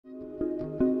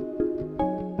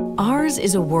Ours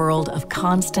is a world of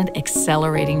constant,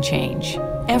 accelerating change.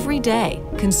 Every day,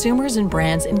 consumers and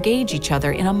brands engage each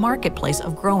other in a marketplace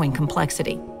of growing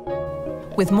complexity.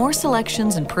 With more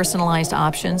selections and personalized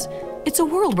options, it's a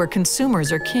world where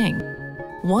consumers are king.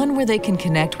 One where they can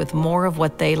connect with more of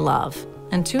what they love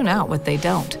and tune out what they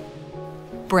don't.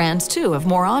 Brands, too, have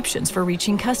more options for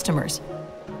reaching customers.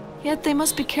 Yet they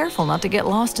must be careful not to get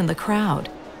lost in the crowd.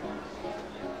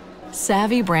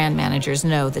 Savvy brand managers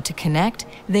know that to connect,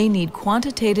 they need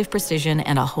quantitative precision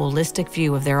and a holistic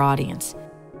view of their audience.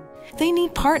 They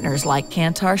need partners like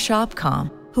Kantar Shopcom,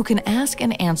 who can ask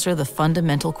and answer the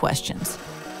fundamental questions.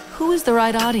 Who is the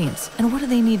right audience, and what do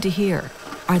they need to hear?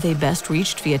 Are they best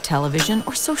reached via television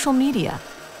or social media?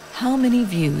 How many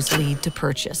views lead to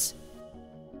purchase?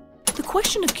 The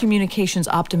question of communications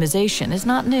optimization is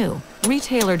not new.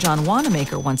 Retailer John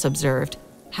Wannamaker once observed,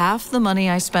 "Half the money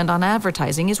I spend on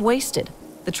advertising is wasted.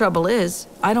 The trouble is,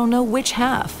 I don't know which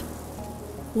half."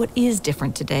 What is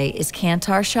different today is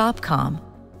Kantar Shopcom.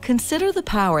 Consider the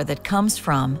power that comes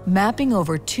from mapping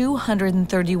over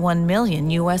 231 million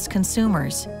U.S.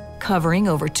 consumers, covering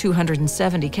over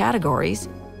 270 categories,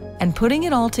 and putting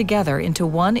it all together into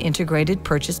one integrated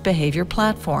purchase behavior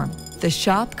platform, the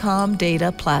Shopcom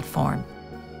Data Platform.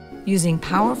 Using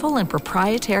powerful and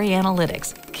proprietary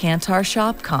analytics, Kantar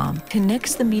Shopcom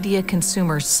connects the media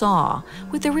consumers saw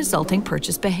with the resulting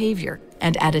purchase behavior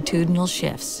and attitudinal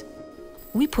shifts.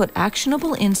 We put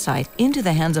actionable insight into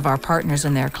the hands of our partners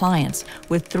and their clients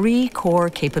with 3 core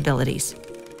capabilities.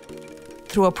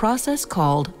 Through a process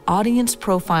called Audience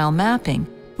Profile Mapping,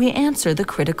 we answer the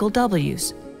critical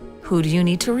W's. Who do you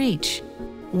need to reach?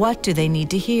 What do they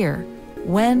need to hear?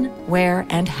 When, where,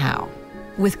 and how?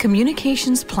 With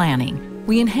communications planning,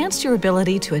 we enhance your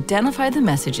ability to identify the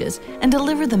messages and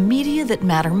deliver the media that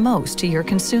matter most to your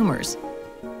consumers.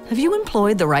 Have you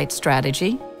employed the right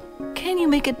strategy? Can you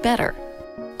make it better?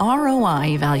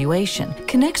 ROI evaluation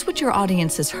connects what your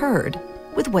audience has heard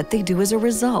with what they do as a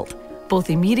result, both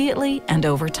immediately and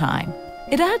over time.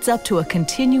 It adds up to a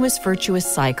continuous virtuous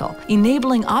cycle,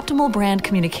 enabling optimal brand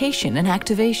communication and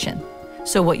activation.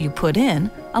 So what you put in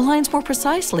aligns more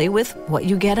precisely with what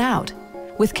you get out.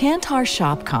 With Kantar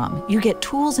Shopcom, you get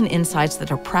tools and insights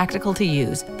that are practical to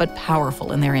use, but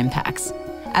powerful in their impacts.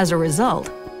 As a result,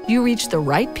 you reach the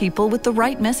right people with the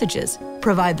right messages,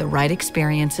 provide the right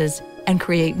experiences, and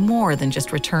create more than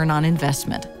just return on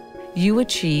investment. You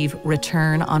achieve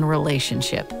return on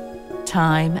relationship,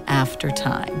 time after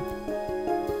time.